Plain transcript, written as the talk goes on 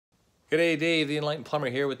G'day, Dave, the Enlightened Plumber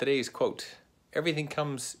here with today's quote. Everything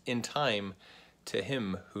comes in time to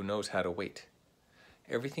him who knows how to wait.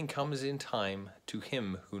 Everything comes in time to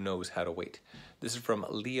him who knows how to wait. This is from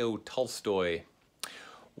Leo Tolstoy.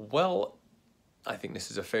 Well, I think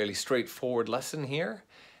this is a fairly straightforward lesson here,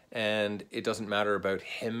 and it doesn't matter about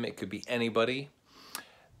him, it could be anybody.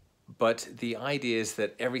 But the idea is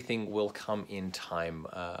that everything will come in time.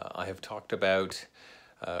 I have talked about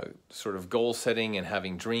sort of goal setting and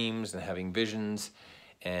having dreams and having visions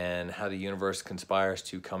and how the universe conspires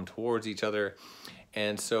to come towards each other.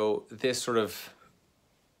 And so this sort of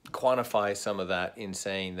quantifies some of that in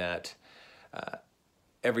saying that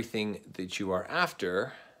everything that you are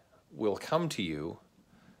after will come to you,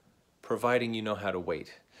 providing you know how to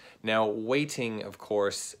wait. Now, waiting, of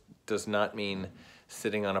course, does not mean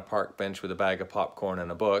sitting on a park bench with a bag of popcorn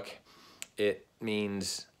and a book. It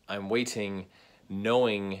means I'm waiting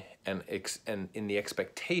knowing and in the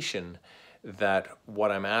expectation that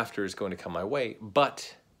what I'm after is going to come my way.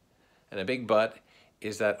 But, and a big but,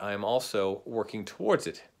 is that I'm also working towards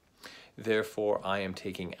it. Therefore, I am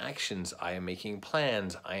taking actions, I am making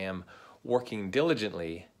plans, I am working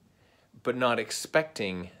diligently, but not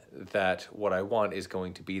expecting that what I want is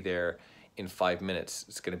going to be there in 5 minutes.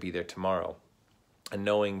 It's going to be there tomorrow. And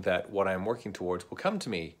knowing that what I'm working towards will come to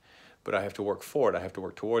me, but I have to work for it, I have to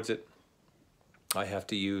work towards it. I have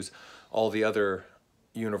to use all the other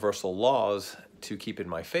universal laws to keep in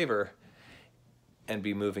my favor and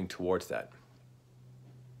be moving towards that.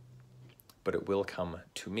 But it will come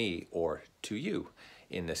to me or to you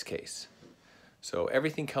in this case. So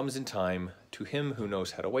everything comes in time to him who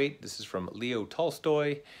knows how to wait. This is from Leo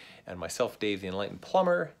Tolstoy and myself, Dave the Enlightened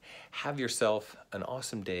Plumber. Have yourself an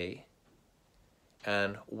awesome day,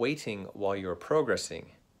 and waiting while you're progressing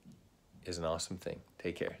is an awesome thing.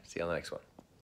 Take care. See you on the next one.